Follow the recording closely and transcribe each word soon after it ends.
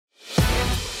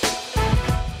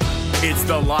It's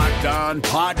the Locked On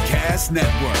Podcast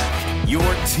Network, your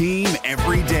team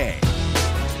every day.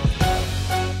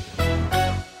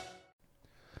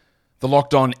 The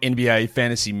Locked On NBA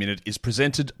Fantasy Minute is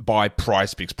presented by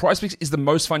PrizePicks. PrizePicks is the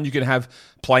most fun you can have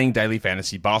playing daily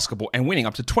fantasy basketball and winning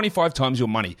up to 25 times your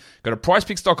money. Go to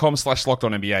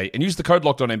prizepicks.com/LockedOnNBA and use the code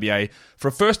LockedOnNBA for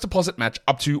a first deposit match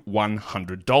up to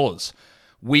 $100.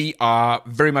 We are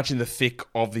very much in the thick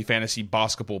of the fantasy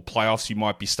basketball playoffs. You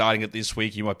might be starting it this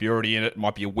week. You might be already in it. It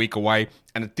might be a week away.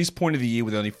 And at this point of the year,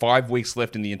 with only 5 weeks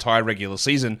left in the entire regular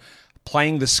season,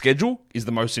 playing the schedule is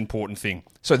the most important thing.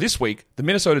 So this week, the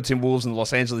Minnesota Timberwolves and the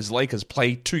Los Angeles Lakers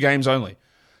play 2 games only.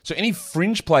 So any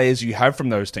fringe players you have from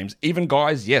those teams, even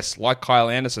guys, yes, like Kyle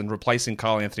Anderson replacing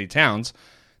Karl Anthony Towns,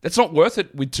 that's not worth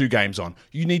it with 2 games on.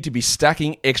 You need to be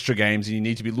stacking extra games, and you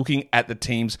need to be looking at the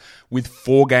teams with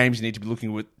 4 games. You need to be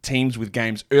looking at teams with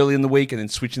games early in the week and then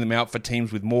switching them out for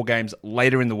teams with more games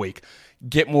later in the week.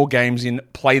 Get more games in,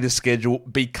 play the schedule,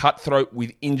 be cutthroat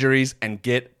with injuries, and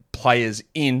get players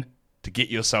in to get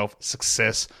yourself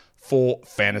success for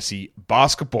fantasy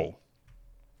basketball.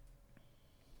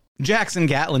 Jackson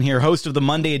Gatlin here, host of the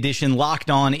Monday edition Locked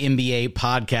On NBA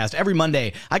podcast. Every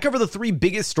Monday, I cover the 3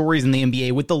 biggest stories in the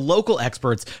NBA with the local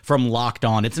experts from Locked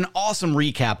On. It's an awesome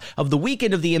recap of the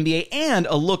weekend of the NBA and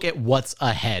a look at what's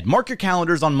ahead. Mark your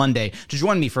calendars on Monday to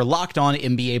join me for Locked On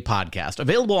NBA podcast,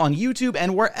 available on YouTube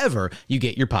and wherever you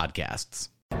get your podcasts.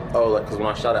 Oh, because when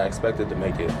I shot, I expected to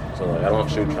make it. So, I don't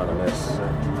shoot trying to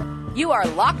miss. You are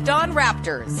Locked On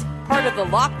Raptors, part of the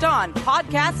Locked On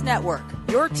Podcast Network,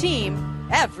 your team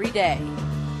every day.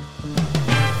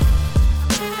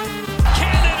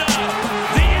 Canada,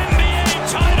 the NBA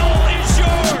title is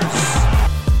yours.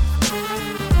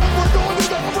 We're going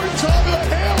to overtime and a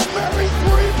Hail Mary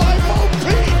 3 by Mo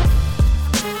Pete.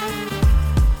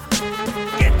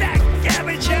 Get that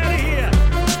garbage out of here.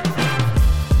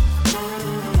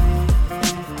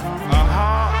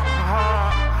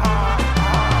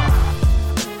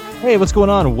 Hey, what's going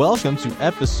on? Welcome to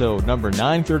episode number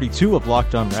 932 of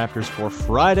Locked On Raptors for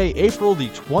Friday, April the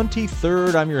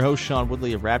 23rd. I'm your host, Sean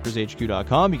Woodley of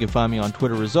RaptorsHQ.com. You can find me on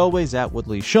Twitter as always, at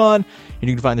WoodleySean. And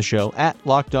you can find the show at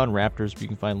Locked On Raptors, where you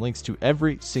can find links to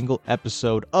every single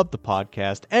episode of the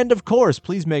podcast. And of course,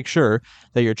 please make sure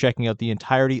that you're checking out the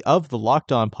entirety of the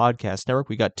Locked On Podcast Network.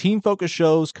 We got team-focused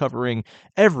shows covering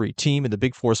every team in the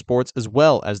Big Four sports, as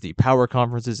well as the power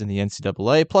conferences in the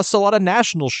NCAA, plus a lot of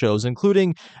national shows,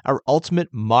 including our Ultimate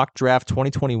Mock Draft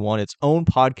 2021, its own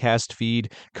podcast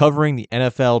feed covering the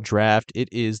NFL Draft. It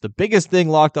is the biggest thing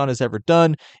Locked On has ever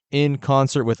done in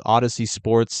concert with Odyssey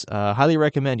Sports. Highly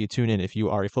recommend you tune in if you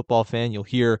are a football fan. You'll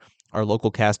hear our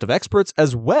local cast of experts,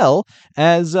 as well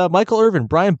as Michael Irvin,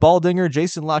 Brian Baldinger,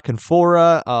 Jason La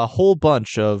Canfora, a whole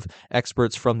bunch of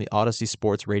experts from the Odyssey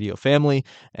Sports radio family.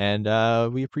 And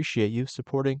we appreciate you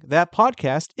supporting that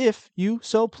podcast if you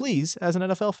so please as an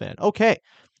NFL fan. Okay.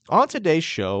 On today's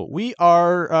show, we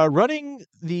are running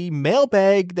the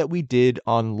mailbag that we did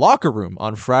on Locker Room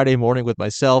on Friday morning with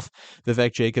myself,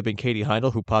 Vivek, Jacob, and Katie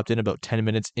Heindl, who popped in about 10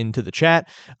 minutes into the chat.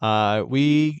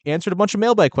 We answered a bunch of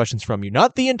mailbag questions from you.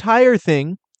 Not the entire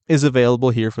thing is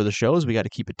available here for the shows. We got to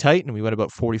keep it tight, and we went about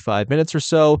 45 minutes or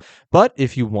so. But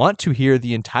if you want to hear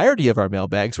the entirety of our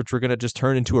mailbags, which we're going to just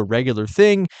turn into a regular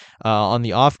thing on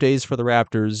the off days for the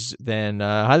Raptors, then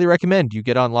highly recommend you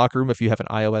get on Locker Room if you have an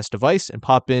iOS device and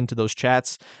pop into those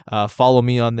chats. Follow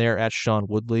me on there at Sean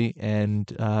Woodley, and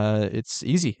it's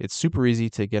easy. It's super easy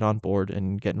to get on board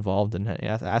and get involved and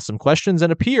ask some questions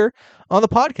and appear on the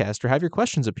podcast, or have your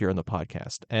questions appear on the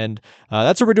podcast. And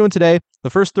that's what we're doing today. The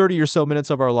first 30 or so minutes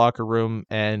of our Locker Room,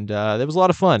 and it was a lot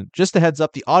of fun. Just a heads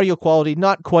up, the audio quality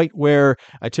not quite where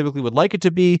I typically would like it to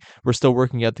be. We're still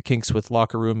working out the kinks with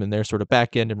Locker Room and their sort of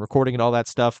back end and recording and all that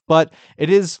stuff, but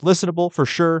it is listenable for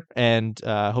sure, and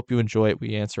I hope you enjoy it.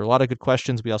 We answer a lot of good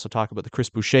questions. We also talk about the Chris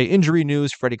Boucher injury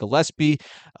news, Freddie Gillespie,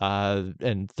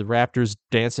 and the Raptors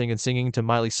dancing and singing to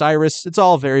Miley Cyrus. It's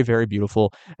all very, very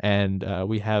beautiful, and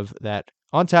we have that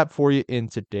on tap for you in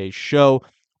today's show.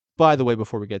 By the way,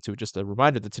 before we get to it, just a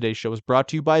reminder that today's show is brought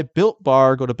to you by Built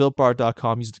Bar. Go to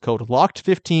BuiltBar.com, use the code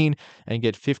LOCKED15, and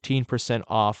get 15%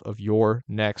 off of your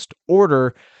next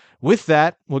order. With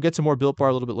that, we'll get to more Built Bar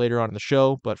a little bit later on in the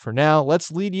show, but for now,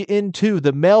 let's lead you into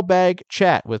the mailbag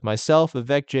chat with myself,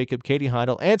 Vivek, Jacob, Katie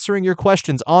Heindl, answering your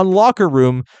questions on Locker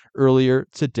Room earlier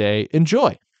today.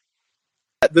 Enjoy.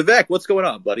 Vivek, what's going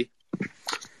on, buddy?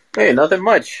 Hey, nothing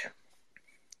much.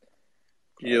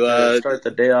 You start the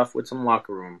day off with some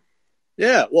Locker Room.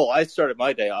 Yeah, well, I started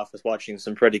my day off with watching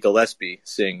some Freddie Gillespie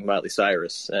sing Miley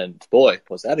Cyrus, and boy,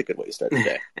 was that a good way to start the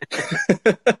day.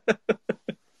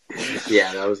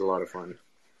 Yeah, that was a lot of fun.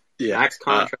 Yeah. Max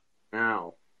contract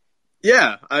now.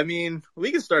 Yeah, I mean,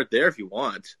 we can start there if you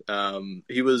want.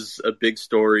 He was a big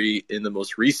story in the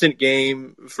most recent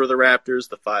game for the Raptors,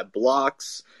 the 5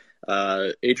 blocks.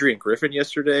 Adrian Griffin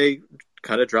yesterday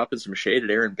kind of dropping some shade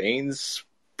at Aaron Baines,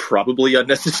 probably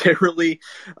unnecessarily,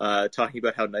 talking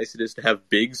about how nice it is to have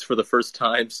bigs for the first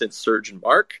time since Serge and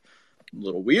Mark. A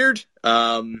little weird.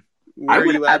 I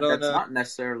would add that's not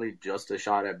necessarily just a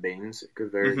shot at Baines. It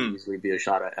could very easily be a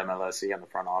shot at MLSE and the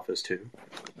front office, too.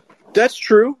 That's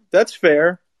true. That's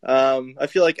fair. I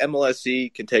feel like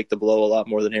MLSE can take the blow a lot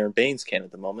more than Aaron Baines can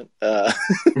at the moment.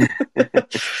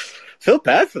 Feel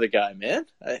bad for the guy, man.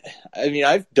 I mean,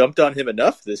 I've dumped on him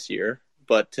enough this year,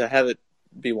 but to have it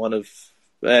be one of,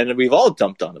 and we've all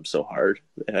dumped on him so hard,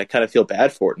 and I kind of feel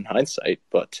bad for it in hindsight.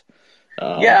 But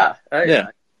I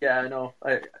know.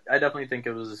 I definitely think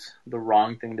it was the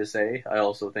wrong thing to say. I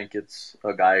also think it's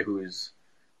a guy who's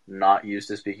not used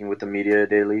to speaking with the media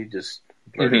daily, just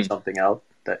blurting something out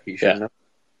that he shouldn't have.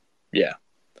 Yeah.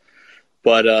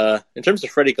 But in terms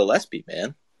of Freddie Gillespie,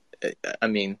 man, I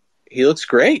mean, he looks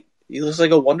great. He looks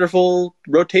like a wonderful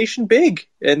rotation big.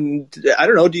 And I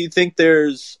don't know, do you think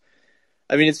there's...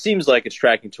 I mean, it seems like it's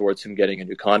tracking towards him getting a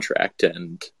new contract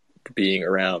and being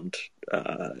around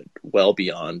well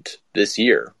beyond this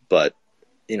year. But,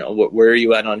 you know, where are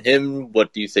you at on him?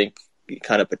 What do you think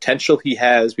kind of potential he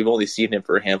has? We've only seen him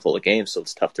for a handful of games, so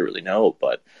it's tough to really know.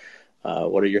 But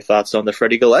what are your thoughts on the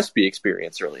Freddie Gillespie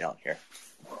experience early on here?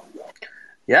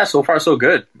 Yeah, so far so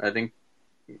good. I think,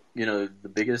 you know, the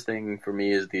biggest thing for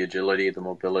me is the agility, the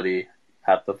mobility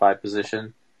at the 5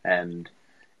 position. And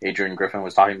Adrian Griffin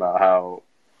was talking about how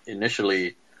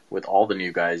initially with all the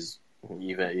new guys,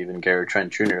 even Gary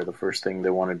Trent Jr., the first thing they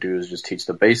want to do is just teach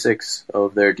the basics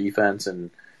of their defense and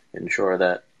ensure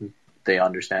that they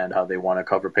understand how they want to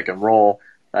cover pick and roll,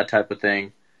 that type of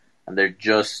thing. And they're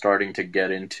just starting to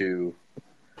get into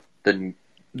the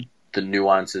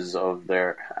nuances of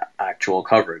their actual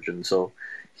coverage. And so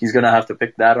he's going to have to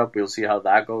pick that up. We'll see how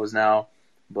that goes now.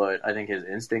 But I think his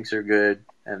instincts are good,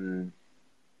 and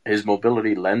his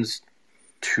mobility lends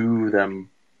to them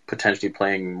potentially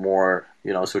playing more,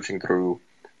 you know, switching 1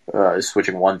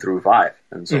 through 5.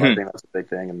 And so I think that's a big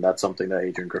thing, and that's something that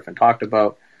Adrian Griffin talked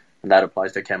about, and that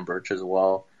applies to Ken Birch as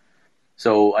well.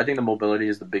 So I think the mobility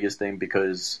is the biggest thing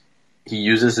because he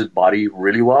uses his body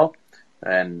really well,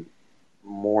 and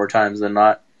more times than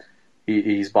not,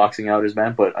 he's boxing out his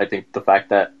man. But I think the fact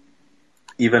that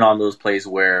even on those plays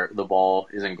where the ball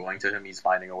isn't going to him, he's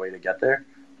finding a way to get there.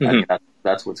 I think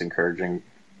that's what's encouraging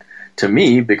to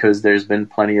me, because there's been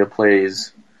plenty of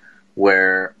plays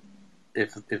where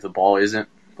if the ball isn't,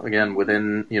 again,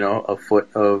 within, you know, a foot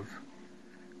of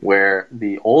where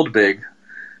the old big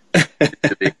used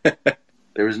to be,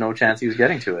 there was no chance he was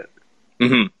getting to it.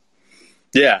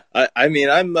 Yeah, I mean,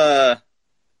 I'm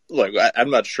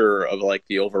not sure of like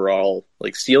the overall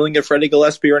like ceiling of Freddie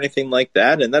Gillespie or anything like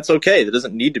that, and that's okay. There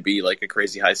doesn't need to be like a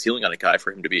crazy high ceiling on a guy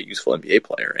for him to be a useful NBA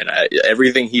player. And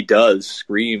everything he does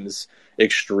screams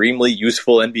extremely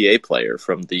useful NBA player,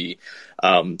 from the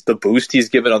boost he's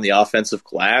given on the offensive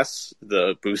glass,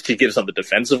 the boost he gives on the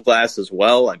defensive glass as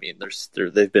well. I mean,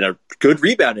 they've been a good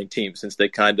rebounding team since they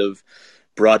kind of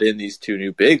brought in these 2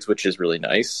 new bigs, which is really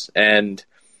nice. And,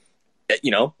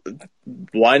 you know,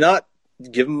 why not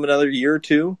give him another year or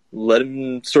 2, let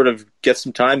him sort of get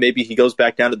some time. Maybe he goes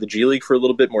back down to the G League for a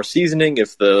little bit more seasoning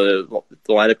if the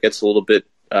lineup gets a little bit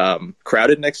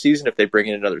crowded next season, if they bring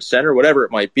in another center, whatever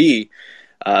it might be.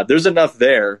 There's enough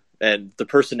there, and the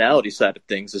personality side of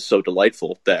things is so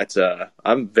delightful that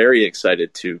I'm very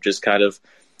excited to just kind of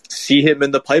see him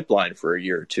in the pipeline for a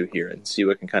year or 2 here and see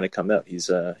what can kind of come out. He's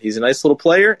a nice little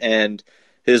player, and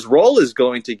his role is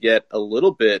going to get a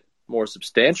little bit more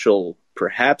substantial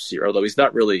perhaps here, although he's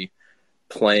not really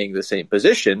playing the same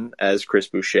position as Chris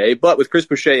Boucher. But with Chris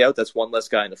Boucher out, that's one less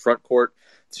guy in the front court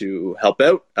to help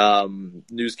out.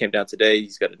 News came down today.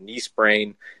 He's got a knee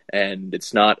sprain, and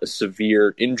it's not a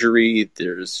severe injury.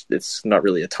 It's not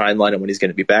really a timeline on when he's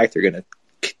going to be back. They're going to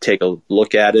take a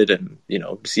look at it and, you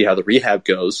know, see how the rehab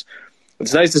goes.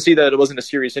 It's nice to see that it wasn't a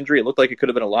serious injury. It looked like it could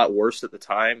have been a lot worse at the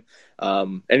time.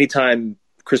 Anytime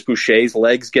Chris Boucher's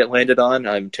legs get landed on,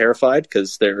 I'm terrified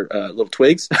because they're little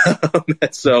twigs.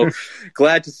 So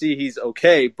glad to see he's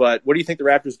okay. But what do you think the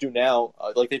Raptors do now?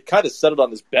 Like, they've kind of settled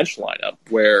on this bench lineup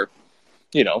where,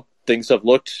 you know, things have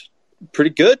looked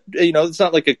pretty good. You know, it's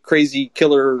not like a crazy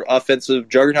killer offensive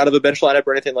juggernaut of a bench lineup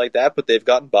or anything like that, but they've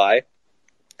gotten by.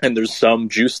 And there's some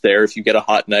juice there. If you get a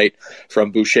hot night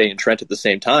from Boucher and Trent at the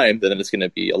same time, then it's going to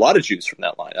be a lot of juice from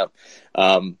that lineup.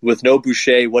 With no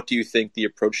Boucher, what do you think the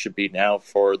approach should be now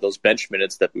for those bench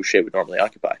minutes that Boucher would normally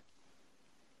occupy?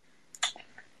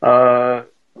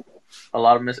 a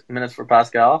lot of minutes for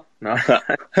Pascal. No,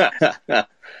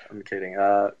 I'm kidding.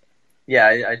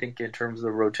 Yeah, I think in terms of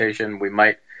the rotation, we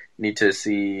might need to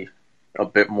see a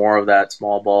bit more of that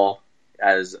small ball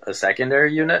as a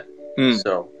secondary unit.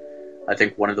 So I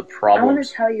think one of the problems... I want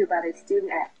to tell you about a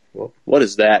student at... What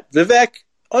is that? Vivek,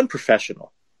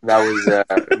 unprofessional. That was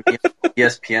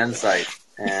ESPN site.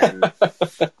 And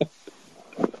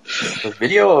the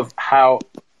video of how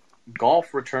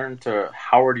golf returned to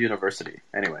Howard University.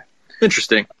 Anyway.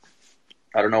 Interesting.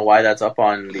 I don't know why that's up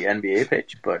on the NBA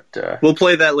page, but... We'll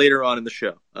play that later on in the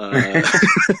show.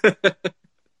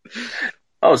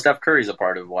 Oh, Steph Curry's a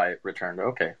part of why it returned.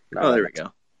 Okay. No, there we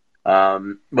go.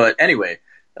 But anyway,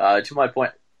 to my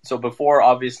point, so before,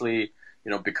 obviously,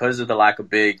 because of the lack of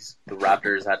bigs, the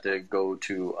Raptors had to go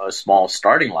to a small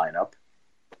starting lineup.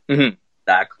 Mm-hmm.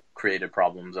 That created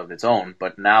problems of its own.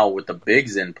 But now with the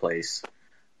bigs in place,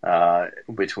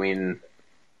 between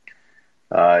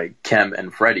Kem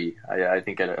and Freddie, I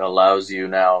think it allows you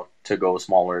now to go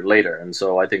smaller later. And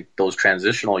so I think those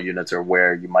transitional units are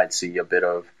where you might see a bit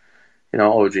of,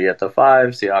 OG at the 5,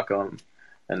 Siakam,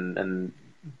 and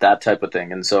that type of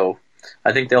thing. And so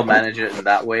I think they'll manage it in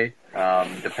that way,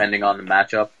 depending on the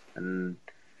matchup. And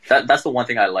that's the one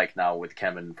thing I like now with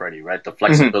Kem and Freddie, right? The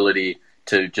flexibility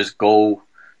to just go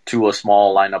to a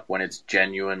small lineup when it's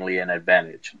genuinely an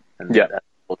advantage. And as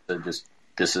opposed to just,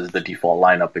 this is the default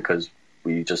lineup because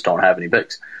we just don't have any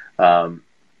bigs. So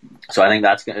I think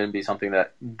that's going to be something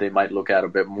that they might look at a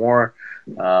bit more.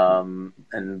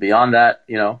 And beyond that,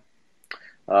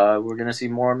 we're going to see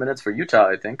more minutes for Utah,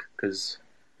 I think, because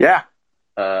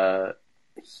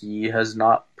he has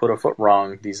not put a foot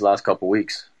wrong these last couple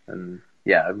weeks. And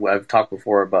I've talked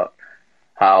before about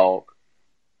how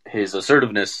his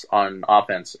assertiveness on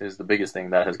offense is the biggest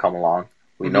thing that has come along.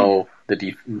 We know that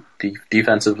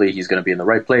defensively he's going to be in the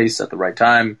right place at the right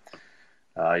time.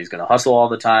 He's going to hustle all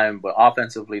the time, but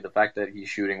offensively, the fact that he's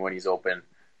shooting when he's open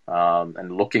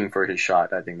and looking for his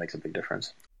shot, I think makes a big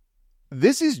difference.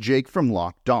 This is Jake from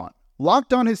Locked On.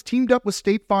 Locked On has teamed up with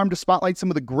State Farm to spotlight some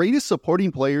of the greatest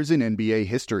supporting players in NBA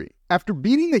history. After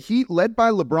beating the Heat led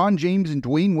by LeBron James and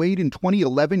Dwayne Wade in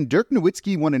 2011, Dirk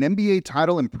Nowitzki won an NBA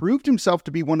title and proved himself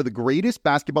to be one of the greatest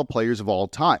basketball players of all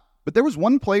time. But there was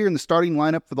one player in the starting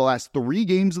lineup for the last 3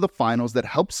 games of the finals that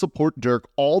helped support Dirk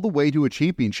all the way to a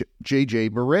championship,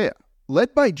 JJ Barea.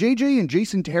 Led by JJ and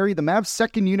Jason Terry, the Mavs'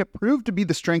 second unit proved to be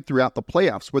the strength throughout the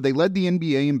playoffs, where they led the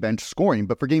NBA in bench scoring.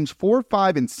 But for games 4,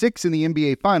 5, and 6 in the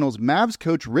NBA Finals, Mavs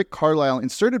coach Rick Carlisle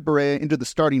inserted Barea into the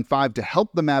starting 5 to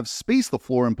help the Mavs space the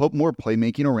floor and put more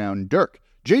playmaking around Dirk.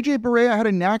 JJ Barea had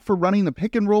a knack for running the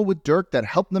pick and roll with Dirk that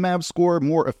helped the Mavs score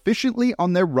more efficiently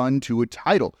on their run to a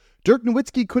title. Dirk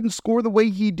Nowitzki couldn't score the way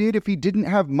he did if he didn't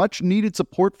have much needed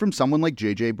support from someone like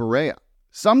JJ Barea.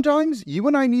 Sometimes you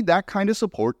and I need that kind of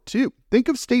support too. Think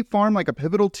of State Farm like a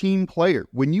pivotal team player.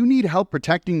 When you need help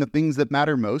protecting the things that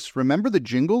matter most, remember the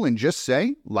jingle and just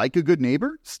say, like a good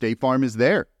neighbor, State Farm is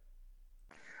there.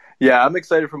 Yeah, I'm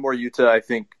excited for more Utah. I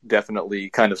think definitely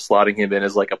kind of slotting him in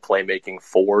as like a playmaking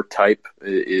 4 type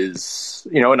is,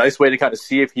 a nice way to kind of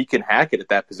see if he can hack it at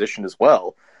that position as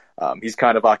well. He's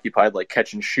kind of occupied like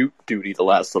catch and shoot duty the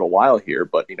last little while here,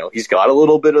 but, he's got a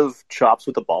little bit of chops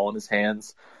with the ball in his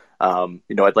hands.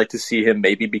 I'd like to see him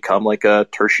maybe become like a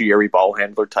tertiary ball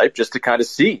handler type just to kind of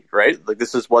see, right? Like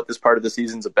this is what this part of the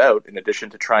season's about. In addition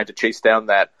to trying to chase down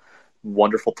that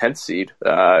wonderful 10th seed,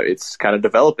 it's kind of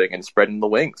developing and spreading the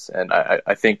wings. And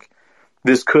I think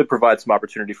this could provide some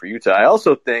opportunity for Utah. I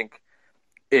also think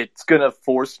it's going to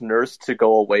force Nurse to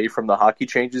go away from the hockey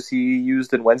changes he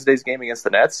used in Wednesday's game against the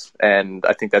Nets. And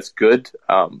I think that's good.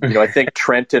 I think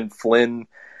Trent and Flynn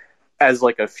as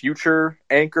like a future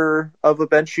anchor of a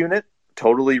bench unit,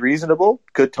 totally reasonable,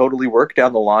 could totally work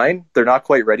down the line. They're not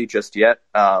quite ready just yet.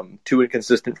 Too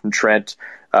inconsistent from Trent,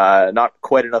 not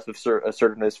quite enough of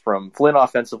assertiveness from Flynn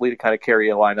offensively to kind of carry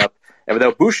a lineup. And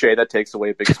without Boucher, that takes away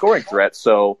a big scoring threat.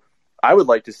 So I would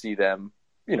like to see them,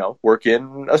 work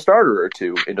in a starter or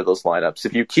 2 into those lineups.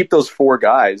 If you keep those 4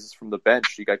 guys from the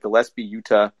bench, you got Gillespie,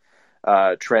 Utah,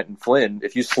 Trent, and Flynn.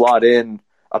 If you slot in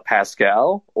a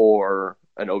Pascal or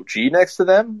an OG next to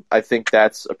them, I think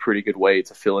that's a pretty good way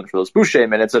to fill in for those Boucher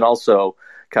minutes and also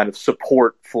kind of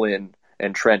support Flynn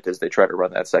and Trent as they try to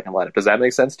run that second lineup. Does that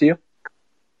make sense to you?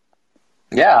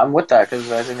 Yeah, I'm with that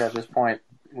because I think at this point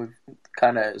we've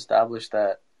kind of established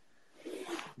that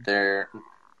they're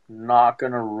not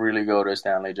going to really go to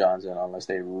Stanley Johnson unless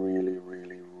they really,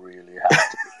 really, really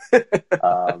have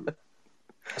to.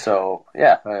 So,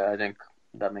 yeah, I think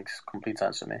that makes complete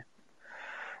sense to me.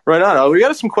 Right on. We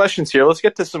got some questions here. Let's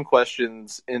get to some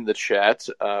questions in the chat.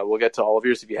 We'll get to all of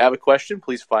yours. If you have a question,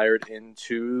 please fire it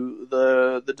into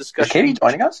the discussion. Is Katie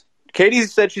joining us? Katie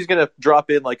said she's going to drop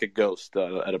in like a ghost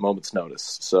at a moment's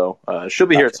notice. So she'll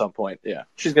be here at some point. Yeah,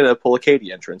 she's going to pull a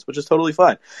Katie entrance, which is totally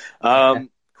fine.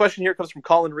 Question here comes from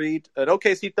Colin Reed, an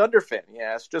OKC Thunder fan. He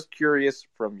asks, just curious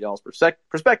from y'all's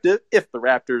perspective, if the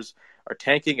Raptors are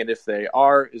tanking, and if they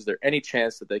are, is there any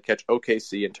chance that they catch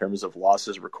OKC in terms of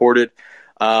losses recorded?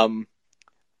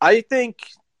 I think,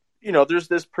 there's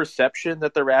this perception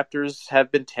that the Raptors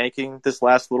have been tanking this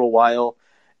last little while.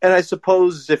 And I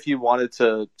suppose if you wanted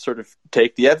to sort of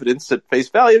take the evidence at face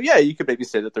value, yeah, you could maybe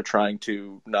say that they're trying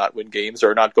to not win games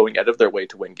or not going out of their way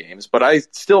to win games. But I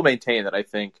still maintain that I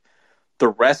think the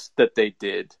rest that they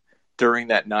did during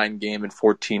that 9-game and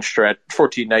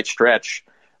 14-night stretch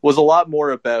was a lot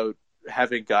more about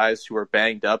having guys who are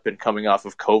banged up and coming off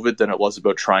of COVID than it was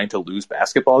about trying to lose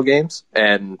basketball games.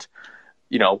 And,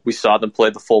 we saw them play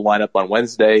the full lineup on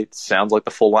Wednesday. It sounds like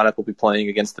the full lineup will be playing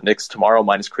against the Knicks tomorrow,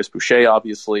 minus Chris Boucher,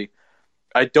 obviously.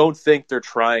 I don't think they're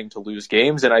trying to lose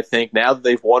games, and I think now that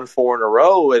they've won 4 in a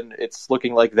row, and it's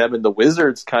looking like them and the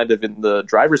Wizards kind of in the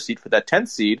driver's seat for that 10th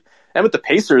seed, and with the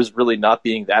Pacers really not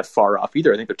being that far off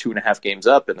either. I think they're 2.5 games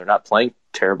up, and they're not playing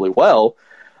terribly well,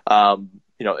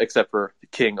 except for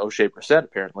King O'Shea Brissett,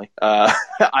 apparently.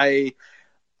 I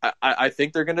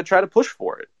think they're going to try to push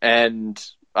for it, and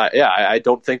I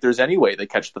don't think there's any way they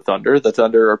catch the Thunder. The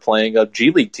Thunder are playing a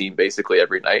G League team basically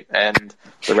every night, and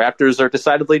the Raptors are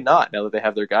decidedly not now that they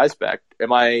have their guys back.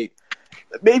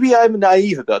 Maybe I'm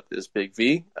naive about this, Big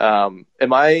V. Am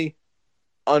I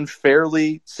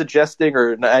unfairly suggesting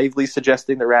or naively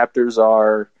suggesting the Raptors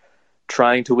are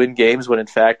trying to win games when in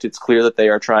fact it's clear that they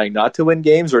are trying not to win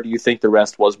games? Or do you think the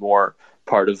rest was more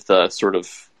part of the sort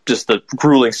of just the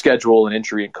grueling schedule and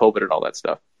injury and COVID and all that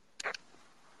stuff?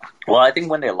 Well, I think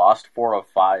when they lost 4 of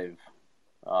 5,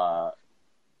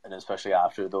 and especially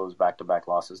after those back-to-back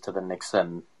losses to the Knicks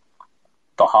and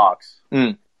the Hawks,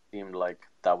 seemed like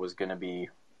that was going to be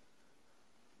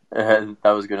the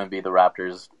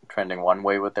Raptors trending one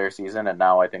way with their season. And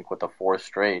now I think with the 4th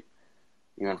straight,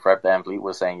 even Fred VanVleet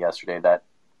was saying yesterday that,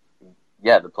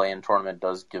 the play-in tournament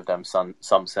does give them some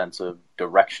sense of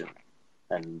direction,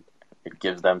 and it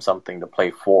gives them something to play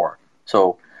for.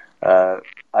 So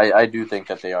I do think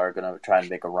that they are going to try and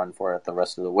make a run for it the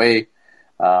rest of the way.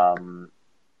 I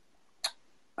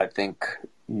think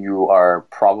you are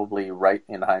probably right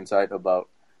in hindsight about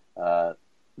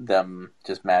them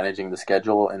just managing the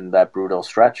schedule in that brutal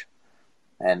stretch.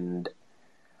 And,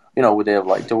 would they have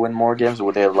liked to win more games?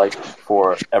 Would they have liked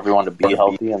for everyone to be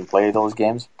healthy and play those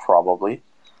games? Probably.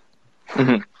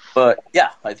 Mm-hmm. But,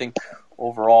 I think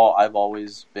overall I've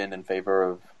always been in favor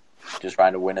of just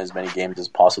trying to win as many games as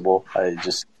possible. I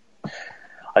just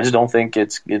don't think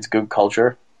it's good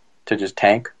culture to just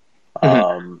tank.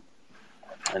 Mm-hmm.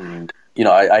 And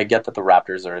I get that the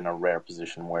Raptors are in a rare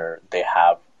position where they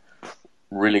have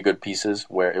really good pieces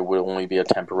where it will only be a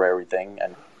temporary thing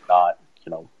and not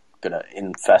going to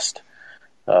infest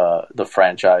the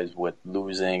franchise with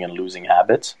losing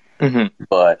habits. Mm-hmm.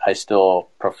 But I still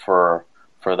prefer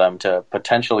for them to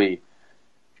potentially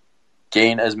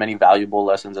gain as many valuable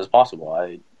lessons as possible.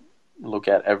 I look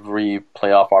at every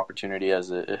playoff opportunity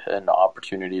as an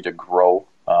opportunity to grow.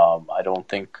 I don't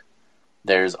think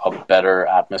there's a better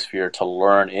atmosphere to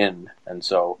learn in. And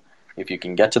so if you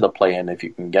can get to the play-in, if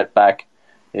you can get back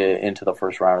into the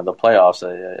first round of the playoffs,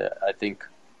 I think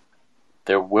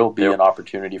there will be an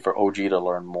opportunity for OG to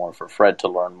learn more, for Fred to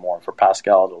learn more, for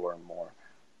Pascal to learn more.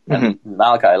 Mm-hmm. And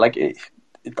Malachi,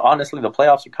 honestly, the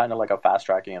playoffs are kind of like a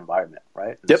fast-tracking environment,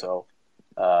 right? Yep. So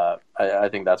I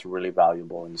think that's really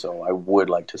valuable, and so I would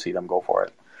like to see them go for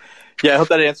it. Yeah, I hope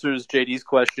that answers JD's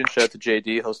question. Shout out to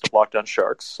JD, host of Locked On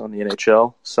Sharks on the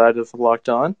NHL side of Locked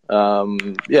On.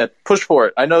 Push for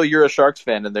it. I know you're a Sharks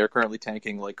fan, and they're currently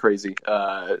tanking like crazy.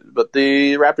 But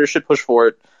the Raptors should push for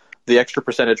it. The extra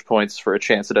percentage points for a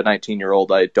chance at a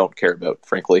 19-year-old I don't care about,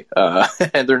 frankly.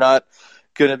 And they're not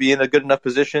going to be in a good enough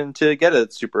position to get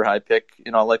a super high pick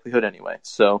in all likelihood anyway.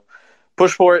 So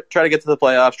push for it. Try to get to the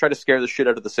playoffs. Try to scare the shit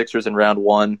out of the Sixers in round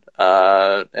 1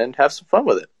 and have some fun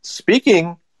with it.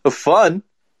 Speaking of fun,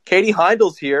 Katie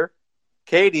Heindl's here.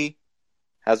 Katie,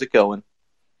 how's it going?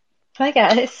 Hi,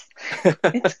 guys.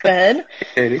 It's good.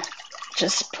 Katie.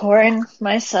 Just pouring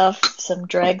myself some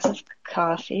dregs of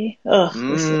coffee. Oh,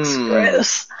 this looks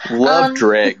gross. Love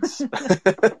dregs.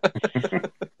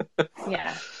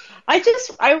 Yeah.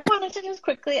 I wanted to just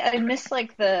quickly, I missed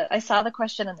I saw the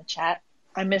question in the chat.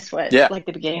 I missed the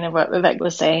beginning of what Vivek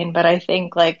was saying, but I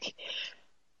think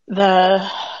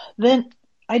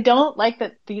I don't like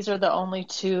that these are the only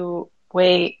 2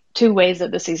 two ways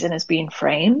that the season is being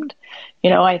framed.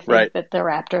 I think that the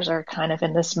Raptors are kind of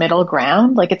in this middle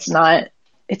ground. Like it's not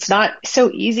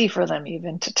so easy for them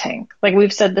even to tank. Like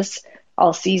we've said this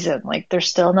all season. Like they're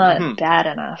still not bad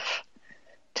enough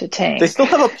to tank. They still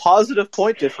have a positive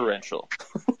point differential.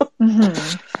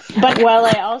 But while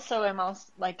I also am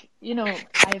like,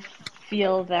 I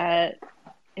feel that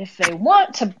if they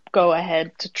want to go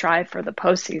ahead to try for the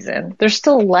postseason, they're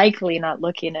still likely not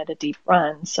looking at a deep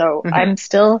run. So I'm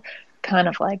still kind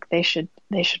of like they should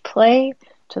play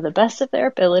to the best of their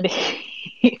ability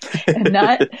and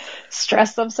not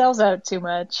stress themselves out too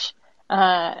much,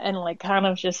 and like kind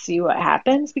of just see what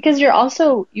happens, because you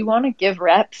want to give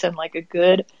reps and like a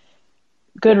good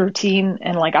routine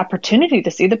and like opportunity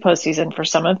to see the postseason for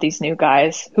some of these new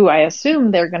guys who I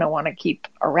assume they're going to want to keep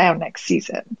around next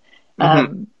season.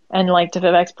 And like to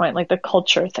Vivek's point, like the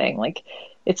culture thing, like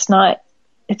it's not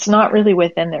really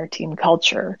within their team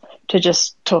culture to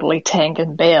just totally tank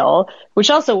and bail, which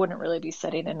also wouldn't really be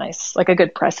setting a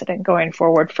good precedent going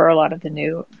forward for a lot of the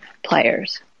new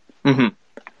players.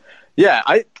 Yeah,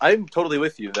 I'm totally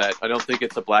with you that I don't think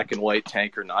it's a black and white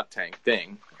tank or not tank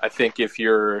thing. I think if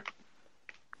you're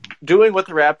doing what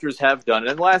the Raptors have done,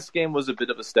 and last game was a bit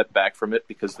of a step back from it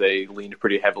because they leaned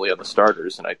pretty heavily on the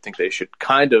starters, and I think they should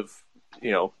kind of,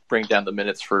 bring down the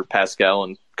minutes for Pascal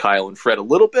and Kyle and Fred a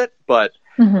little bit, but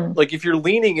like if you're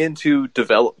leaning into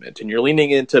development and you're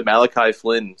leaning into Malachi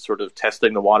Flynn sort of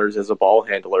testing the waters as a ball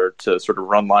handler to sort of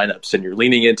run lineups, and you're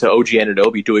leaning into OG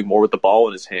Anunoby doing more with the ball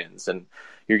in his hands, and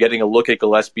you're getting a look at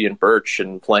Gillespie and Birch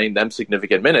and playing them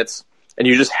significant minutes, and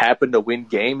you just happen to win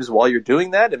games while you're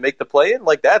doing that and make the play in,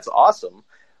 like that's awesome.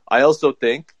 I also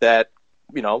think that,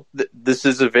 this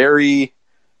is a very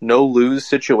no-lose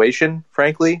situation,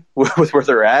 frankly, with where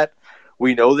they're at.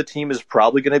 We know the team is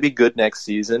probably going to be good next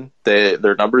season.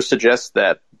 Their numbers suggest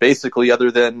that basically,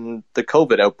 other than the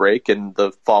COVID outbreak and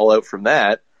the fallout from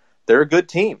that, they're a good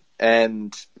team.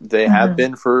 And they have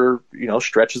been for,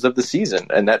 stretches of the season.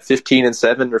 And that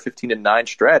 15-7 or 15-9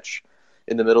 stretch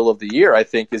in the middle of the year, I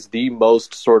think, is the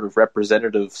most sort of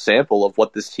representative sample of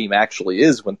what this team actually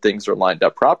is when things are lined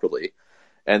up properly.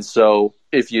 And so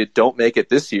if you don't make it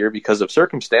this year because of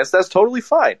circumstance, that's totally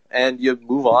fine. And you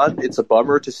move on. It's a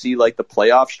bummer to see like the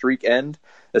playoff streak end,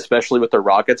 especially with the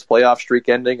Rockets playoff streak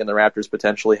ending and the Raptors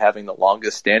potentially having the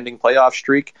longest standing playoff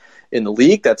streak in the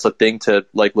league. That's a thing to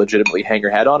like legitimately hang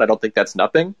your hat on. I don't think that's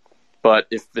nothing. But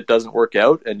if it doesn't work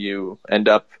out and you end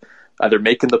up either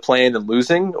making the play-in and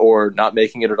losing or not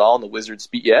making it at all and the Wizards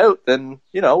beat you out, then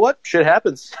you know what? Shit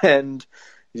happens. And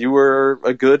you were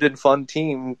a good and fun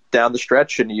team down the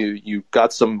stretch, and you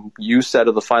got some use out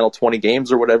of the final 20 games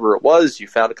or whatever it was. You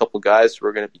found a couple guys who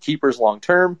are going to be keepers long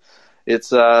term.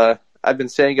 It's I've been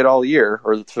saying it all year,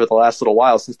 or for the last little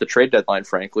while since the trade deadline,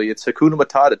 frankly. It's Hakuna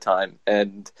Matata time,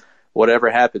 and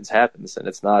whatever happens, happens, and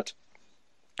it's not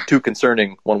too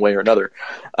concerning one way or another.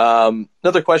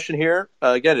 Another question here.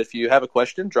 Again, if you have a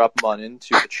question, drop them on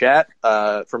into the chat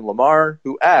from Lamar,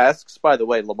 who asks, by the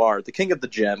way, Lamar, the king of the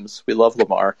gems. We love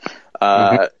Lamar.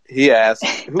 He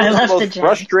asks, who is the most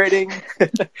frustrating?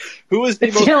 Who is the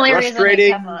most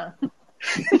frustrating?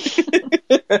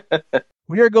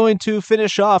 We are going to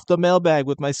finish off the mailbag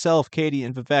with myself, Katie,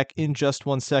 and Vivek in just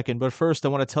 1 second. But first, I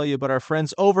want to tell you about our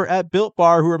friends over at Built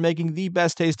Bar, who are making the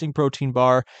best tasting protein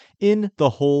bar in the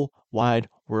whole wide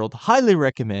world. Highly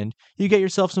recommend you get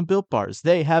yourself some Built Bars.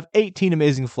 They have 18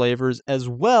 amazing flavors, as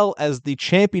well as the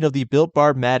champion of the Built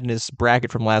Bar Madness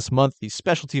bracket from last month, the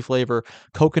specialty flavor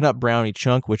Coconut Brownie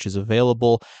Chunk, which is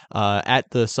available at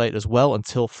the site as well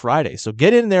until Friday. So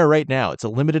get in there right now. It's a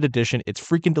limited edition. It's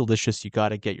freaking delicious. You got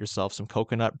to get yourself some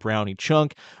Coconut Brownie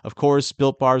Chunk. Of course,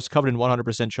 Built Bars covered in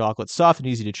 100% chocolate, soft and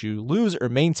easy to chew. Lose or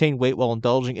maintain weight while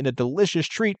indulging in a delicious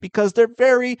treat because they're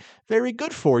very, very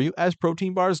good for you as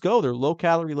protein bars go. They're low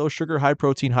calorie, low sugar, high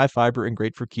protein, high fiber, and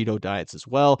great for keto diets as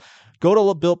well. Go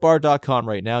to BuiltBar.com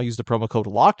right now. Use the promo code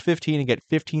LOCKED15 and get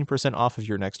 15% off of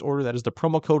your next order. That is the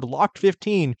promo code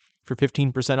LOCKED15 for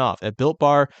 15% off at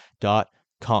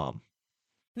BuiltBar.com.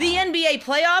 The NBA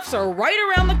playoffs are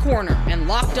right around the corner, and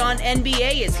Locked On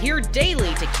NBA is here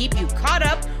daily to keep you caught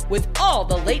up with all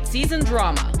the late season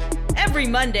drama. Every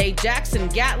Monday, Jackson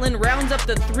Gatlin rounds up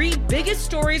the 3 biggest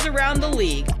stories around the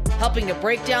league, helping to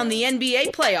break down the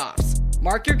NBA playoffs.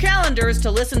 Mark your calendars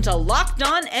to listen to Locked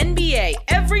On NBA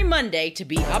every Monday to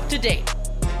be up to date.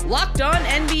 Locked On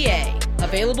NBA,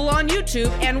 available on YouTube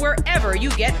and wherever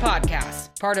you get podcasts.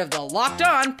 Part of the Locked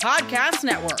On Podcast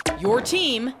Network, your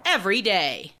team every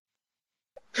day.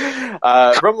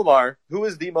 From Lamar, who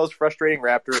is the most frustrating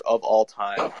Raptor of all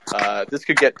time? This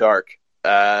could get dark.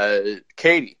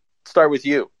 Katie, start with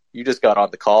you. You just got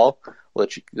on the call.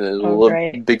 Let you,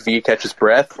 Big V catch his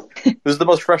breath. It was the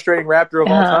most frustrating Raptor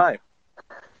of all time.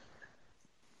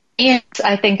 And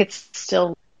I think it's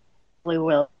still Lou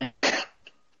Williams.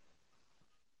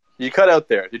 You cut out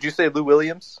there. Did you say Lou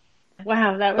Williams?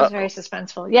 Wow, that was very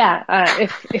suspenseful. Yeah,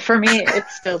 if for me,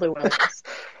 it's still Lou Williams.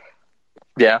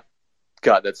 Yeah.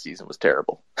 God, that season was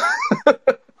terrible.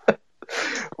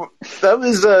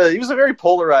 He was a very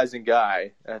polarizing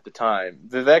guy at the time.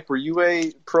 Vivek, were you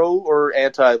a pro or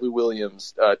anti Lou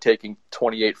Williams taking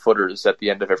 28-footers at the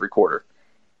end of every quarter?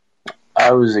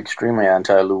 I was extremely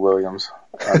anti Lou Williams.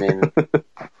 I mean,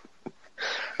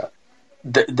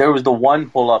 there was the one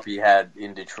pull-up he had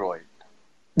in Detroit.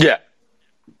 Yeah.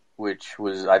 Which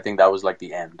was, I think that was like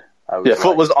the end.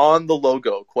 Foot was on the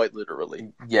logo, quite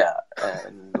literally. Yeah,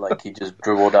 and like he just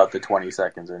dribbled out the 20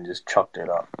 seconds and just chucked it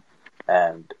up.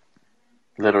 And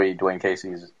literally Dwayne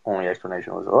Casey's only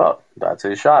explanation was, well, that's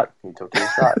his shot. He took his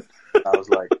shot. I was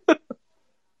like,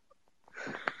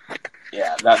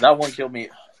 yeah, that one killed me.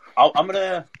 I'm going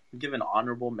to give an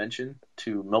honorable mention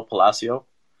to Milt Palacio.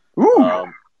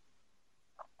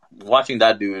 Watching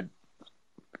that dude,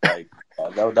 like,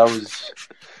 that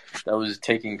was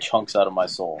taking chunks out of my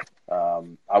soul.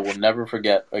 I will never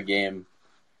forget a game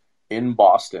in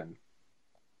Boston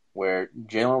where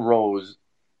Jalen Rose,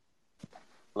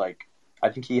 like, I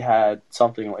think he had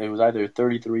something, it was either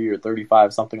 33 or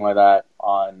 35, something like that,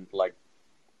 on like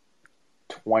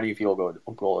 20 field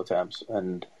goal attempts.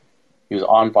 And he was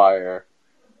on fire,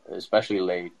 especially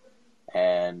late.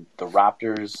 And the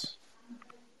Raptors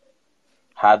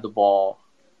had the ball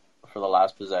for the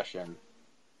last possession.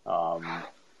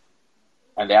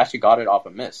 And they actually got it off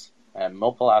a miss. And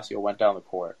Milt Palacio went down the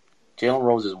court. Jalen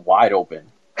Rose is wide open,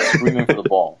 screaming for the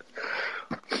ball.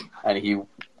 And he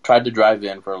tried to drive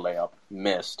in for a layup,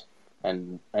 missed.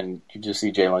 And you just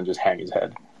see Jalen just hang his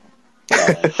head.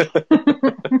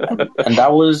 And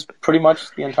that was pretty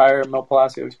much the entire Milt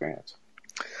Palacio experience.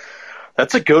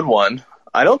 That's a good one.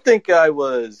 I don't think I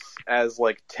was as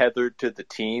like tethered to the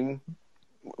team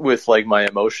with like my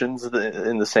emotions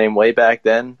in the same way back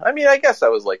then. I mean, I guess I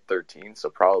was like 13, so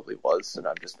probably was, and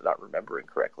I'm just not remembering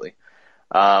correctly.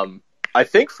 I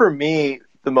think for me,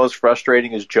 the most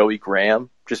frustrating is Joey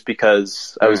Graham, just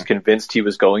because I was convinced he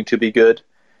was going to be good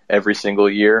every single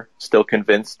year. Still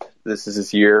convinced this is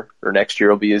his year, or next year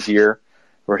will be his year,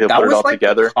 where he'll put it all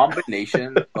together. That was like a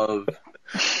combination of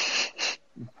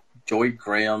Joey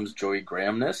Graham's Joey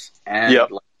Grahamness and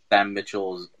like Sam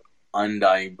Mitchell's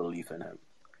undying belief in him.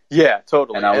 Yeah,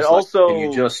 totally. And I was also, can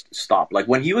you just stop? Like,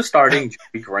 when he was starting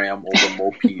Joey Graham over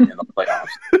Mo Pete in the playoffs,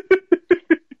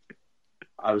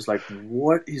 I was like,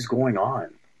 what is going on?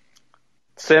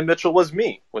 Sam Mitchell was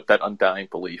me with that undying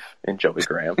belief in Joey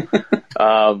Graham.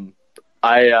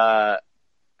 I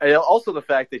also the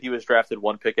fact that he was drafted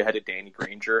one pick ahead of Danny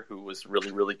Granger, who was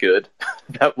really, really good.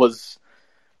 That was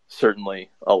certainly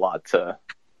a lot to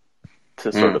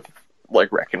sort of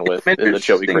like reckon with in the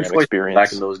Joey Graham experience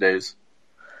back in those days.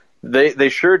 They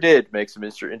sure did make some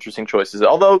interesting choices.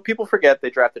 Although people forget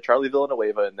they drafted Charlie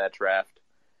Villanueva in that draft,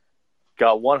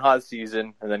 got one hot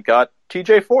season, and then got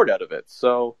TJ Ford out of it.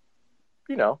 So,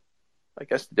 you know, I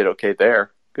guess they did okay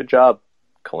there. Good job,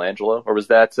 Colangelo. Or was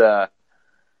that the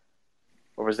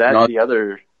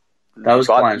other? That was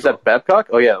Colangelo. Was that Babcock?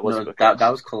 Oh yeah,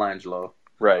 that was Colangelo.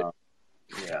 Right.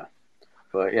 Yeah,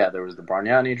 but yeah, there was the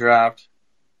Bargnani draft.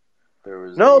 There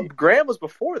was Graham was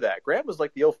before that. Graham was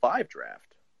like the 05 draft.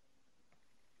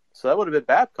 So that would have been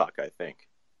Babcock, I think,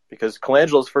 because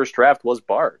Colangelo's first draft was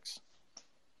Bargs.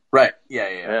 Right.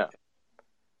 Yeah.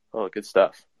 Oh, good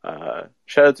stuff.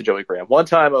 Shout out to Joey Graham. One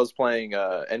time I was playing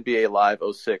NBA Live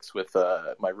 06 with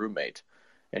my roommate,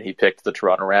 and he picked the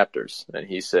Toronto Raptors. And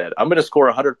he said, I'm going to score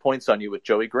 100 points on you with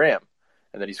Joey Graham.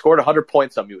 And then he scored 100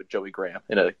 points on me with Joey Graham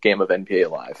in a game of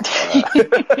NBA Live.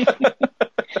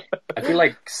 I feel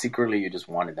like secretly you just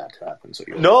wanted that to happen. So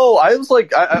no, I was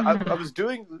like, I was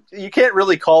doing. You can't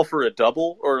really call for a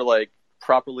double or like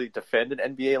properly defend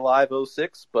an NBA Live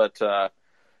 06, but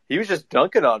he was just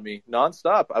dunking on me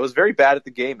nonstop. I was very bad at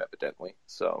the game, evidently.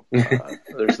 So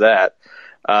there's that.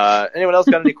 Anyone else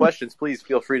got any questions? Please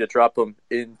feel free to drop them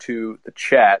into the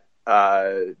chat.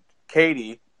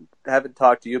 Katie, haven't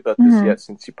talked to you about this yet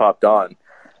since you popped on.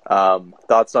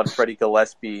 Thoughts on Freddie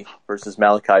Gillespie versus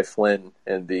Malachi Flynn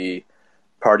in the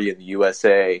Party in the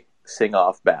USA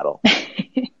sing-off battle?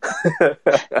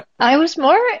 I was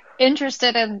more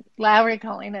interested in Lowry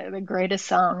calling it the greatest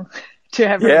song to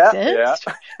ever exist.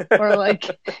 Yeah. Or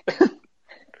like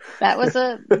that was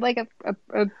a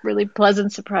really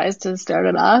pleasant surprise to start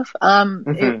it off.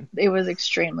 It was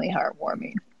extremely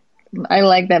heartwarming. I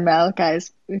like that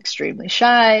Malachi's extremely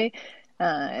shy.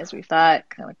 as we thought.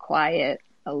 Kind of quiet,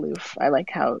 aloof. I like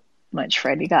how much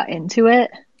Freddie got into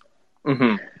it.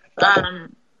 Mm-hmm.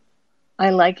 I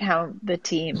like how the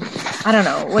team, I don't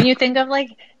know, when you think of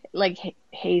like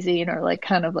hazing or like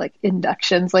kind of like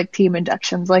inductions, like team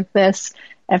inductions like this,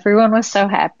 everyone was so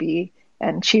happy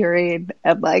and cheering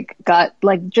and like got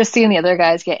like just seeing the other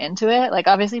guys get into it. Like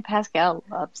obviously Pascal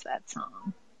loves that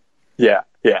song. Yeah.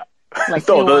 Like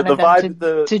So they the wanted vibe,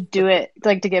 them to do it,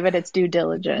 like to give it its due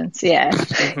diligence. Yeah.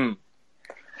 Mm-hmm.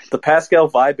 The Pascal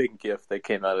vibing gift that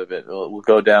came out of it will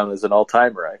go down as an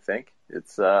all-timer, I think.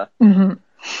 It's oh,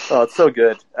 it's so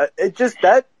good. It just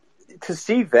that to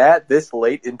see that this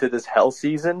late into this hell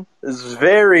season is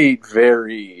very,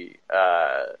 very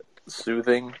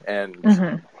soothing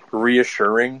and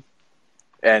reassuring.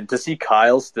 And to see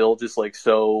Kyle still just like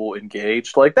so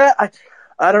engaged like that,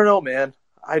 I don't know, man.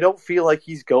 I don't feel like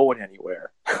he's going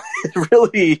anywhere. It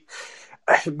really,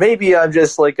 maybe I'm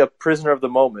just like a prisoner of the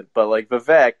moment, but like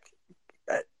Vivek,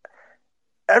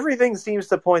 everything seems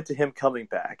to point to him coming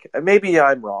back. Maybe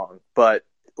I'm wrong, but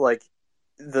like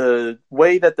the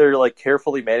way that they're like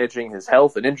carefully managing his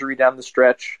health and injury down the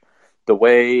stretch, the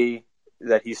way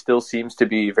that he still seems to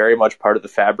be very much part of the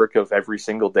fabric of every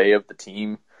single day of the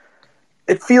team,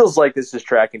 it feels like this is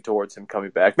tracking towards him coming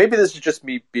back. Maybe this is just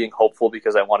me being hopeful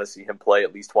because I want to see him play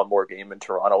at least one more game in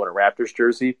Toronto in a Raptors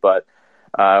jersey. But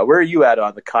where are you at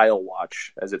on the Kyle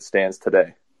watch as it stands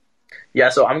today? Yeah,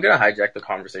 so I'm going to hijack the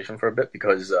conversation for a bit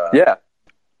because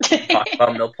talking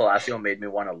about Mil Palacio made me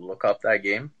want to look up that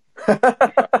game.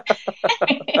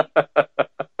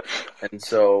 And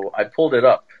so I pulled it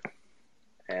up.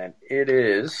 And it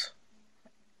is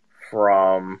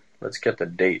from, let's get the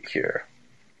date here.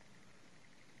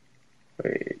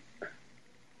 Wait.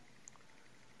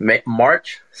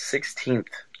 March 16th,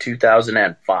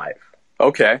 2005.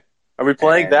 Okay. Are we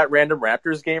playing that random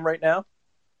Raptors game right now?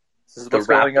 This is the what's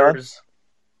going on? Raptors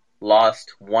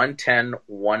lost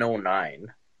 110-109.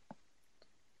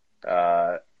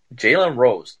 Jalen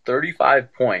Rose,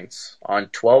 35 points on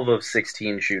 12 of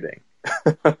 16 shooting.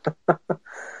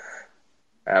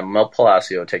 And Mil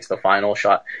Palacio takes the final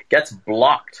shot. Gets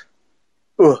blocked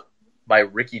by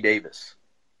Ricky Davis.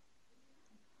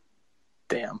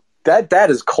 Damn. That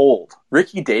is cold.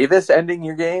 Ricky Davis ending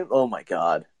your game? Oh, my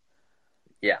God.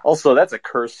 Yeah. Also, that's a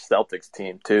cursed Celtics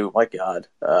team, too. My God.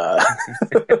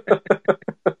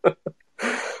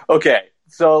 Okay.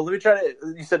 So let me try to...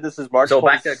 You said this is March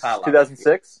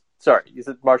 2006? Sorry. You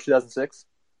said March 2006?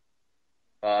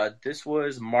 This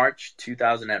was March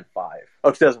 2005.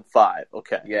 Oh, 2005.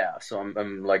 Okay. Yeah, so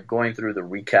I'm like going through the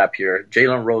recap here.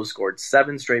 Jalen Rose scored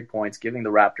 7 straight points, giving the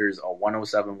Raptors a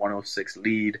 107-106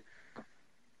 lead.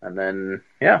 And then,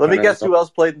 Let me guess who else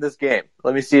played in this game.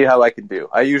 Let me see how I can do.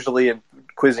 I usually am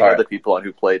quizzing other people on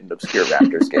who played in obscure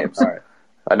Raptors games. All right.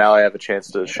 Now I have a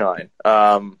chance to shine.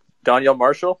 Donyell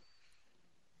Marshall?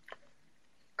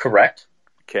 Correct.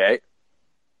 Okay.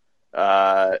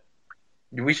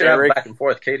 We should have a back and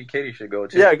forth. Katie should go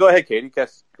too. Yeah, go ahead, Katie.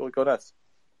 Go nuts.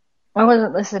 I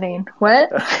wasn't listening. What?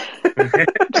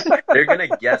 They're going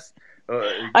to guess.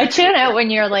 I tune out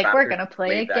when you're like, we're going to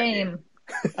play a game.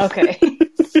 Okay.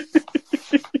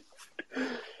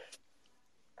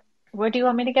 What do you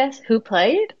want me to guess? Who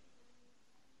played?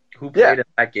 Who played in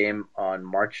that game on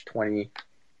March 21st,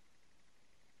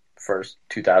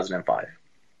 2005?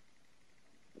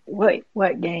 Wait,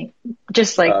 what game?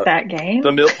 Just like that game?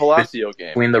 The Mil Palacio game.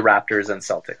 Between the Raptors and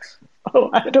Celtics. Oh,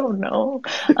 I don't know.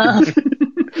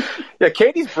 Yeah,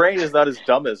 Katie's brain is not as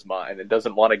dumb as mine and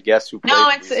doesn't want to guess who played. No,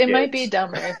 it games. Might be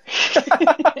dumber.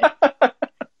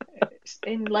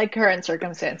 In like current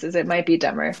circumstances, it might be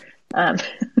dumber.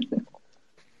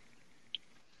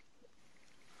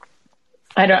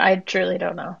 I truly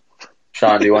don't know.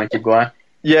 Sean, do you want to keep going?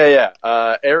 Yeah.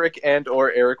 Eric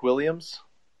or Eric Williams.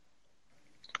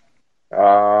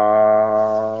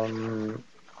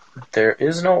 There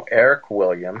is no Eric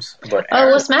Williams, but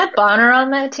was Matt Bonner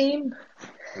on that team?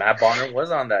 Matt Bonner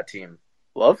was on that team.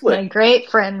 Lovely. My great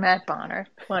friend Matt Bonner.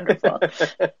 Wonderful.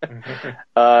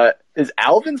 Is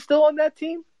Alvin still on that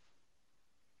team?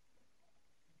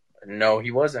 No,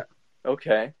 he wasn't.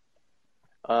 Okay.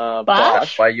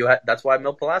 Bosh? That's why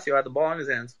Mil Palacio had the ball in his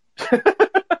hands.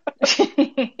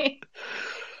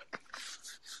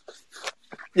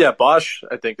 Yeah, Bosh,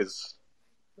 I think, is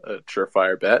a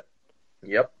surefire bet.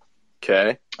 Yep.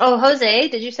 Okay. Oh, Jose?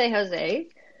 Did you say Jose?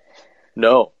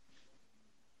 No.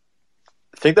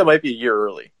 I think that might be a year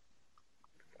early.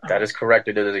 That is correct.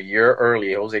 It is a year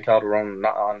early. Jose Calderon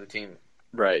not on the team.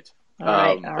 Right. All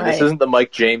right. And this isn't the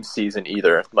Mike James season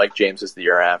either. Mike James is the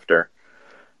year after.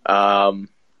 Pop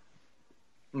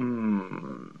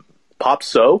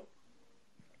So?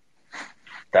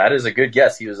 That is a good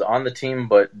guess. He was on the team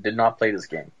but did not play this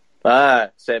game.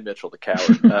 Sam Mitchell, the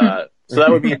coward. So that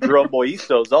would mean Jerome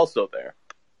Moiso is also there.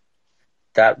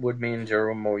 That would mean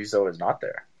Jerome Moiso is not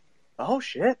there. Oh,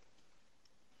 shit.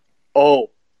 Oh,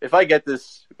 if I get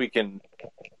this, we can,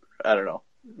 I don't know,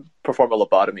 perform a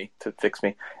lobotomy to fix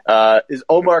me. Is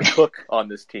Omar Cook on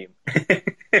this team?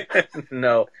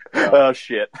 No. Oh,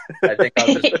 shit. I think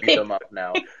I'll just beat them up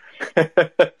now.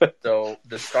 So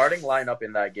the starting lineup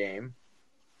in that game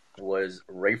was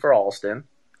Rafer Alston,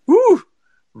 Woo!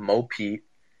 Mo Pete,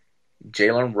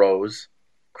 Jalen Rose,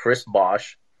 Chris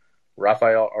Bosh,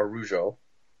 Rafael Arujo.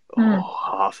 Oh,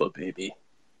 Hoffa, baby.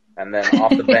 And then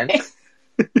off the bench,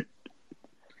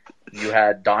 you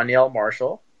had Danielle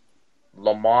Marshall,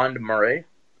 Lamond Murray,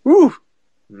 Woo!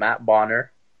 Matt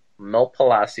Bonner, Milt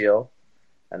Palacio,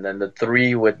 and then the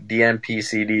three with DNP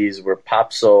CDs were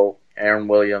Papso, Aaron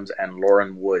Williams, and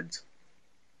Lauren Woods.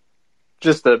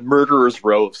 Just a murderer's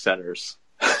row of centers.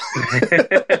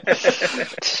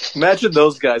 Imagine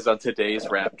those guys on today's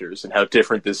Raptors and how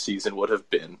different this season would have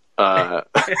been.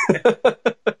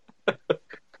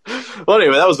 Well,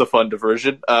 anyway, that was a fun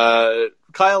diversion.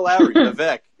 Kyle Lowry,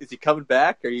 Vivek, is he coming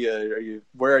back?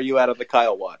 Where are you at on the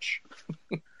Kyle watch?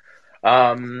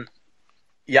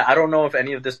 Yeah, I don't know if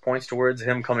any of this points towards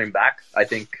him coming back. I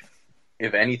think,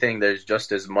 if anything, there's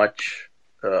just as much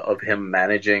of him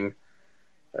managing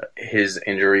his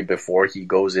injury before he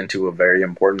goes into a very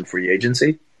important free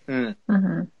agency.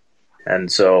 Mm-hmm.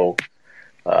 And so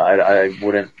I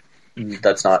wouldn't,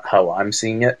 that's not how I'm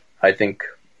seeing it. I think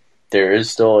there is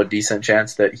still a decent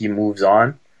chance that he moves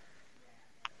on.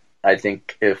 I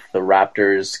think if the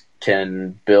Raptors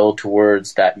can build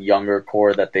towards that younger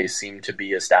core that they seem to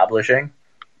be establishing,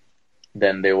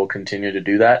 then they will continue to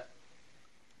do that.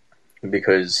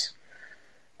 Because,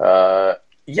 I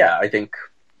think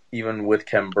even with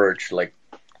Kem Birch, like,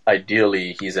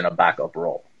 ideally he's in a backup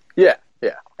role. Yeah.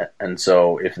 And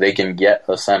so if they can get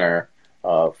a center,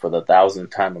 for the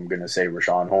 1,000th time, I'm going to say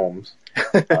Rashawn Holmes.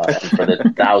 And for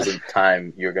the 1,000th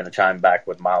time, you're going to chime back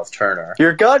with Miles Turner.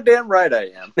 You're goddamn right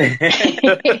I am.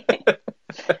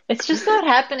 It's just not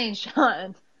happening,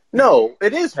 Sean. No,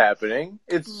 it is happening.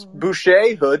 It's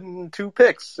Boucher, Hood, and 2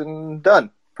 picks, and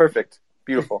done. Perfect.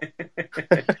 Beautiful.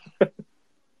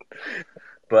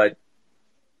 But,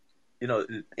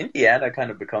 Indiana kind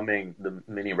of becoming the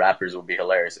mini Raptors would be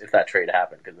hilarious if that trade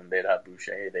happened, because then they'd have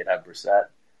Boucher, they'd have Brissett.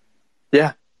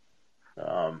 Yeah.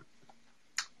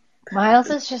 Miles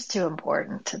is just too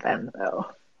important to them, though.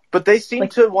 But they seem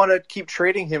to want to keep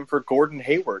trading him for Gordon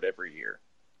Hayward every year.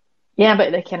 Yeah,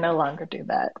 but they can no longer do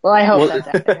that. Well, I hope that's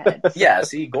out their heads. Yeah,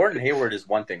 see, Gordon Hayward is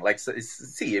one thing. Like,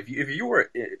 see, if you were,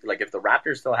 like, if the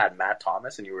Raptors still had Matt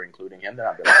Thomas and you were including him, then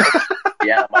I'd be like,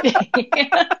 yeah,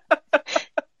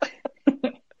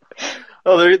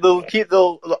 Oh,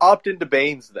 they'll opt into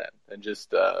Baines then and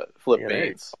just flip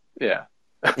Baines. Yeah.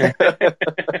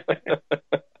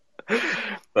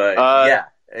 But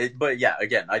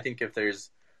again, I think if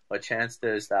there's a chance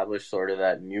to establish sort of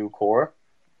that new core,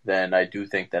 then I do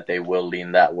think that they will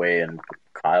lean that way, and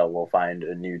Kyle will find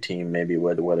a new team, maybe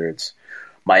whether it's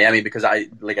Miami, because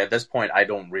at this point I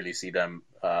don't really see them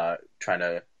trying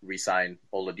to re-sign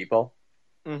Oladipo.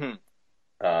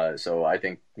 Mm-hmm. So I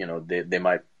think they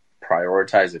might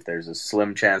prioritize, if there's a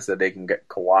slim chance that they can get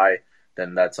Kawhi,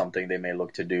 then that's something they may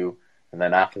look to do. And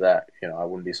then after that, I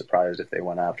wouldn't be surprised if they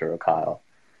went after a Kyle.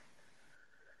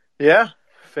 Yeah,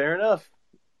 fair enough.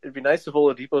 It'd be nice if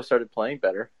Oladipo started playing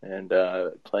better and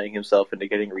playing himself into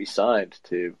getting re-signed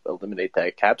to eliminate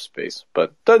that cap space,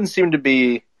 but doesn't seem to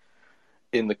be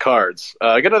in the cards.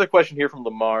 I got another question here from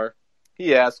Lamar.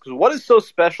 He asks, what is so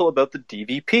special about the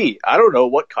DVP? I don't know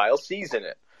what Kyle sees in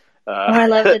it. I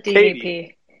love the DVP.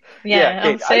 Katie. Yeah,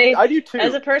 I'll say, I do too.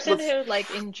 As a person who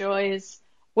enjoys,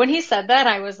 when he said that,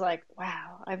 I was like,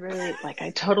 wow, I really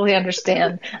I totally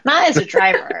understand. Not as a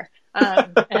driver,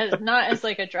 not as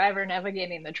a driver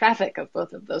navigating the traffic of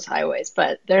both of those highways,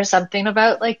 but there's something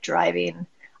about driving.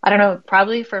 I don't know.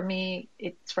 Probably for me,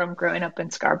 it's from growing up in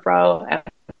Scarborough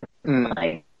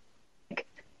and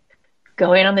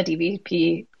going on the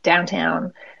DVP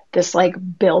downtown. This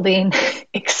building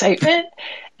excitement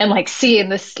and seeing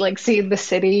this seeing the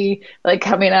city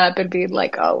coming up and being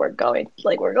oh, we're going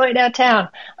downtown.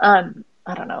 I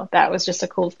don't know, that was just a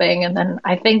cool thing. And then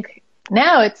I think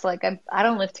now it's I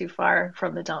don't live too far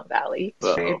from the Don Valley.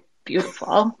 It's very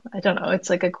beautiful. I don't know, it's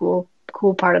a cool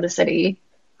part of the city.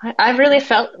 I really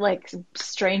felt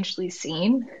strangely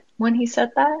seen when he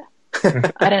said that.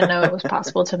 I didn't know it was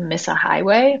possible to miss a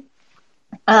highway.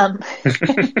 And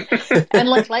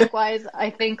likewise,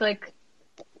 I think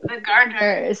The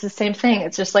Gardner is the same thing.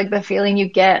 It's just like the feeling you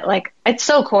get, like, it's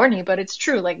so corny, but it's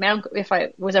true. Like now, if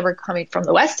I was ever coming from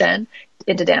the West End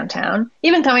into downtown,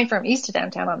 even coming from east to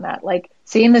downtown on that, like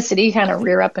seeing the city kind of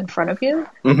rear up in front of you,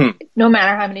 no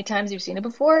matter how many times you've seen it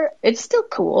before, it's still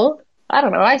cool. I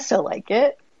don't know. I still like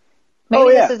it.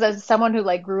 Maybe this is as someone who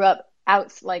like grew up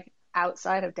outside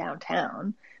of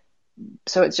downtown.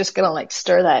 So it's just going to like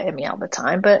stir that in me all the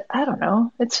time. But I don't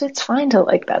know. It's fine to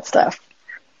like that stuff.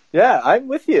 Yeah, I'm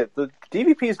with you. The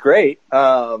DVP is great.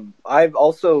 I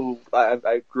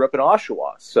grew up in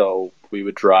Oshawa, so we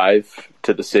would drive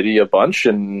to the city a bunch,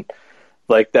 and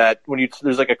like that when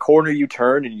there's like a corner you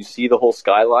turn and you see the whole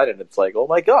skyline, and it's like, oh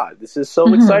my god, this is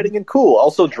so exciting and cool.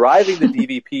 Also, driving the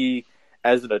DVP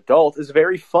as an adult is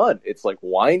very fun. It's like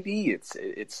windy.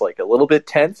 It's like a little bit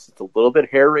tense. It's a little bit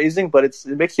hair raising, but it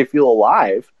makes you feel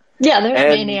alive. Yeah, there's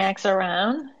maniacs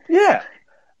around. Yeah.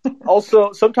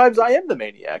 Also, sometimes I am the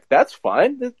maniac. That's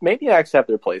fine. The maniacs have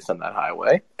their place on that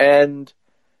highway. And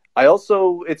it's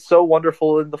so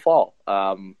wonderful in the fall.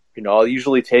 I'll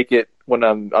usually take it when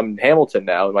I'm in Hamilton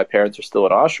now, and my parents are still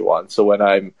in Oshawa. And so when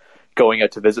I'm going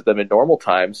out to visit them in normal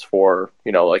times for,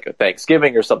 like a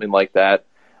Thanksgiving or something like that,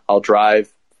 I'll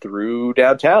drive through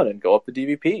downtown and go up the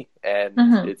DVP,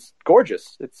 and it's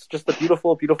gorgeous. It's just a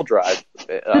beautiful, beautiful drive.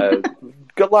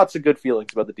 Got lots of good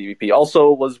feelings about the DVP.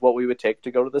 Also was what we would take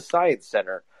to go to the Science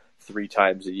Center 3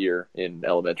 times a year in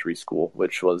elementary school,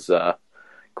 which was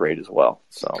great as well.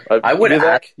 So I would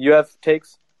Vivek, you have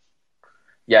takes?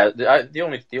 Yeah, the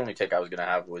only take I was gonna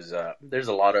have was there's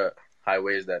a lot of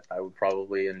highways that I would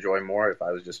probably enjoy more if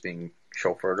I was just being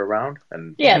chauffeured around,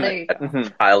 and there you go.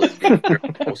 Kyle is being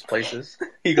most places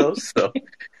he goes. So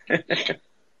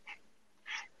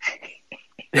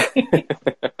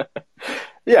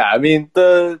yeah, I mean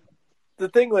the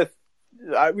thing with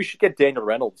we should get Daniel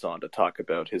Reynolds on to talk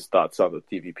about his thoughts on the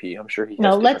DVP. I'm sure he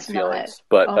has different feelings,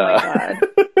 but oh my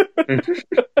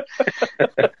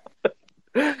god.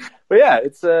 But yeah,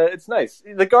 it's nice.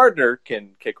 The Gardner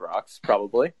can kick rocks,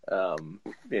 probably.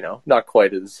 Not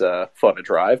quite as fun to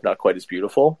drive, not quite as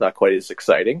beautiful, not quite as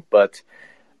exciting. But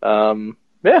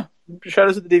yeah, shout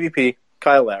out to the DVP.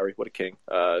 Kyle Lowry, what a king.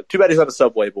 Too bad he's not a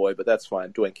Subway boy, but that's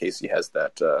fine. Dwayne Casey has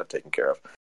that taken care of.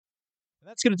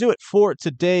 That's going to do it for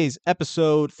today's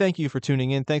episode. Thank you for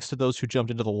tuning in. Thanks to those who jumped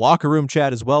into the locker room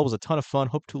chat as well. It was a ton of fun.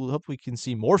 Hope we can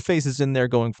see more faces in there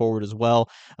going forward as well.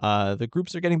 The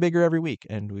groups are getting bigger every week,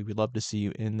 and we would love to see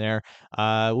you in there.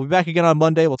 We'll be back again on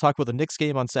Monday. We'll talk about the Knicks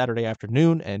game on Saturday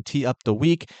afternoon and tee up the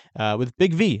week with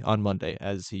Big V on Monday,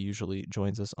 as he usually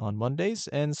joins us on Mondays.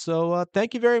 And so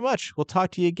thank you very much. We'll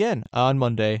talk to you again on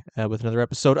Monday with another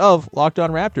episode of Locked On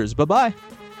Raptors. Bye-bye.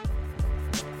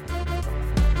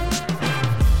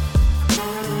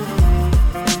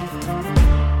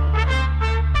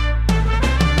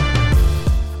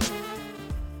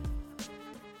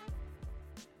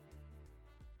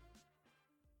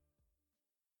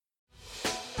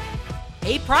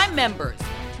 Hey, Prime members,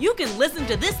 you can listen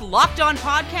to this Locked On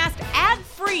podcast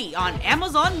ad-free on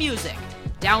Amazon Music.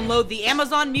 Download the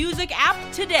Amazon Music app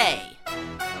today.